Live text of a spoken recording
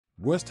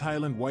West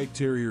Highland White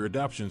Terrier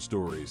adoption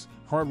stories,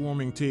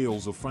 heartwarming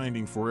tales of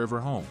finding forever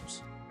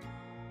homes.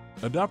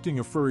 Adopting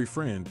a furry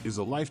friend is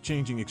a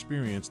life-changing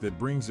experience that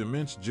brings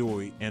immense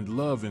joy and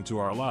love into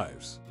our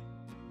lives.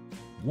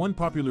 One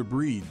popular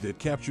breed that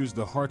captures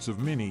the hearts of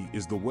many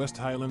is the West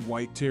Highland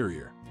White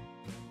Terrier.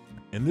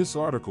 In this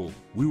article,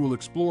 we will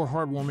explore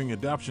heartwarming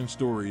adoption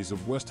stories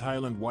of West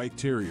Highland White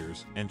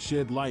Terriers and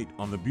shed light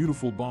on the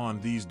beautiful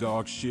bond these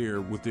dogs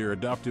share with their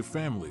adoptive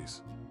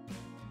families.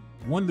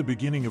 The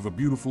beginning of a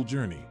beautiful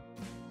journey.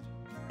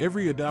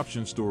 Every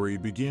adoption story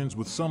begins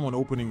with someone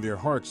opening their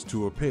hearts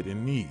to a pet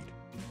in need.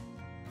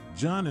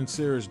 John and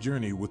Sarah's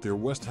journey with their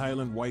West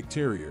Highland White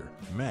Terrier,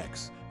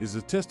 Max, is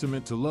a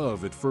testament to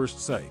love at first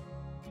sight.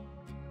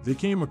 They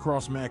came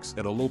across Max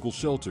at a local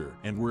shelter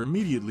and were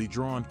immediately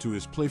drawn to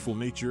his playful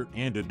nature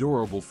and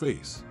adorable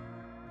face.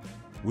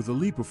 With a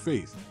leap of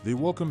faith, they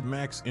welcomed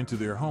Max into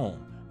their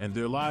home, and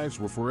their lives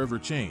were forever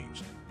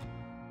changed.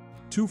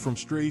 From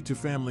stray to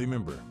family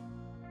member.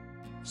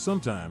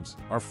 Sometimes,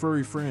 our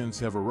furry friends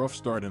have a rough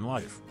start in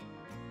life.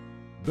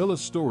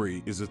 Bella's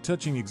story is a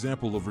touching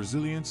example of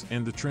resilience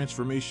and the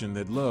transformation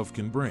that love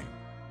can bring.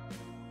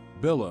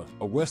 Bella,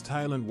 a West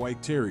Highland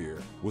White Terrier,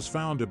 was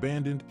found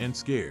abandoned and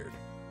scared.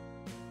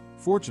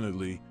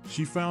 Fortunately,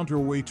 she found her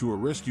way to a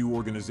rescue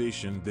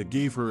organization that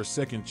gave her a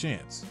second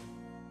chance.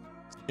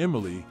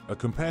 Emily, a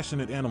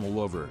compassionate animal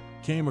lover,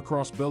 came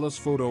across Bella's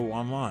photo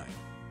online.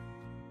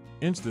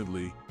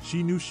 Instantly,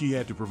 she knew she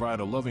had to provide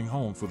a loving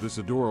home for this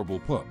adorable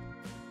pup.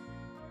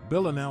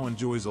 Bella now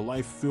enjoys a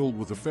life filled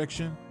with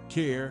affection,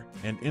 care,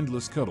 and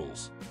endless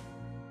cuddles.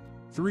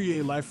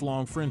 A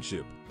lifelong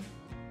friendship.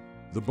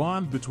 The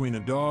bond between a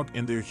dog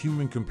and their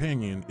human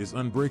companion is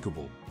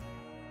unbreakable.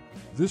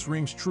 This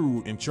rings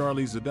true in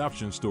Charlie's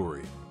adoption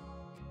story.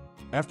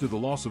 After the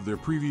loss of their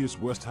previous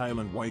West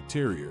Highland White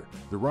Terrier,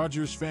 the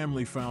Rogers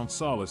family found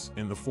solace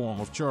in the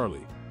form of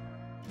Charlie.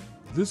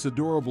 This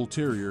adorable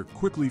terrier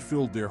quickly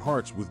filled their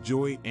hearts with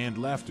joy and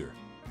laughter.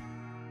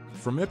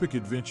 From epic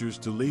adventures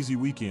to lazy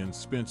weekends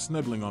spent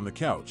snuggling on the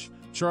couch,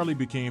 Charlie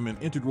became an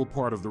integral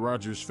part of the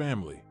Rogers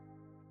family.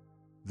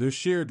 Their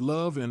shared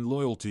love and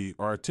loyalty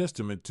are a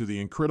testament to the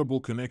incredible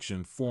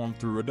connection formed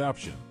through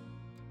adoption.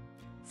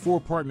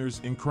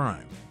 Partners in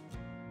crime.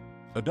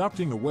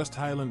 Adopting a West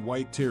Highland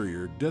White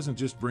Terrier doesn't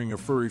just bring a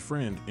furry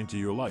friend into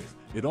your life,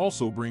 it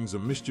also brings a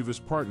mischievous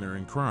partner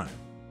in crime.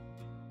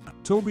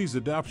 Toby's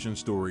adoption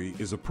story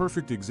is a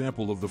perfect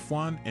example of the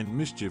fun and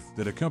mischief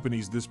that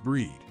accompanies this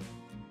breed.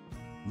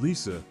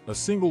 Lisa, a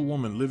single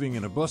woman living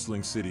in a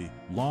bustling city,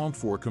 longed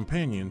for a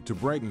companion to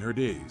brighten her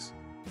days.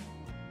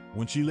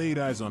 When she laid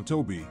eyes on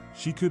Toby,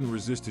 she couldn't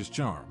resist his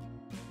charm.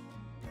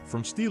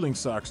 From stealing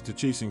socks to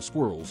chasing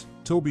squirrels,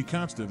 Toby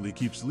constantly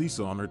keeps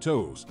Lisa on her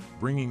toes,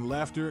 bringing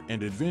laughter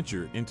and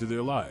adventure into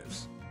their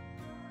lives.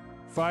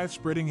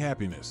 Spreading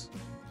happiness.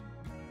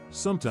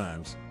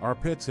 Sometimes, our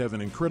pets have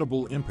an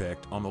incredible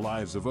impact on the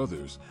lives of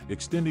others,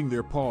 extending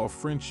their paw of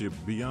friendship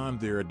beyond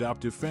their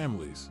adoptive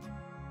families.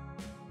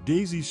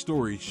 Daisy's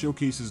story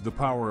showcases the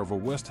power of a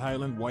West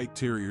Highland White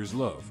Terrier's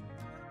love.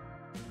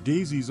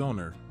 Daisy's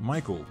owner,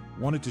 Michael,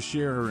 wanted to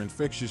share her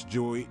infectious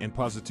joy and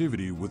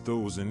positivity with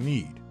those in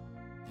need.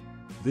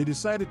 They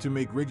decided to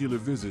make regular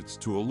visits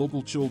to a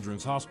local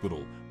children's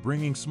hospital,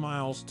 bringing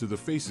smiles to the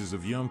faces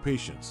of young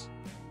patients.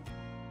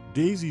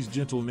 Daisy's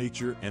gentle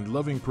nature and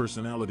loving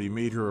personality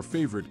made her a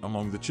favorite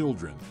among the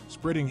children,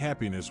 spreading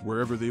happiness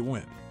wherever they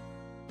went.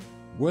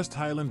 West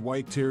Highland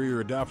White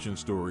Terrier adoption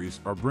stories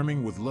are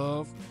brimming with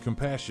love,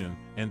 compassion,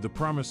 and the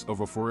promise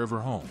of a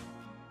forever home.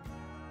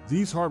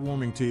 These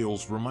heartwarming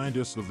tales remind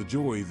us of the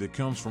joy that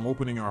comes from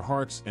opening our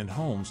hearts and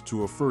homes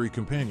to a furry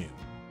companion.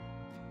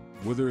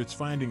 Whether it's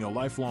finding a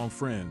lifelong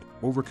friend,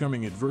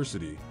 overcoming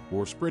adversity,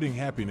 or spreading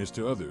happiness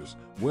to others,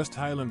 West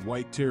Highland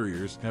White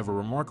Terriers have a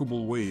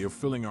remarkable way of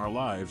filling our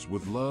lives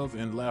with love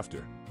and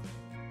laughter.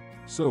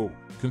 So,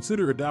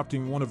 consider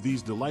adopting one of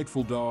these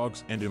delightful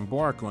dogs and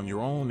embark on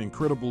your own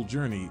incredible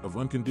journey of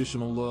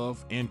unconditional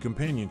love and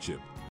companionship.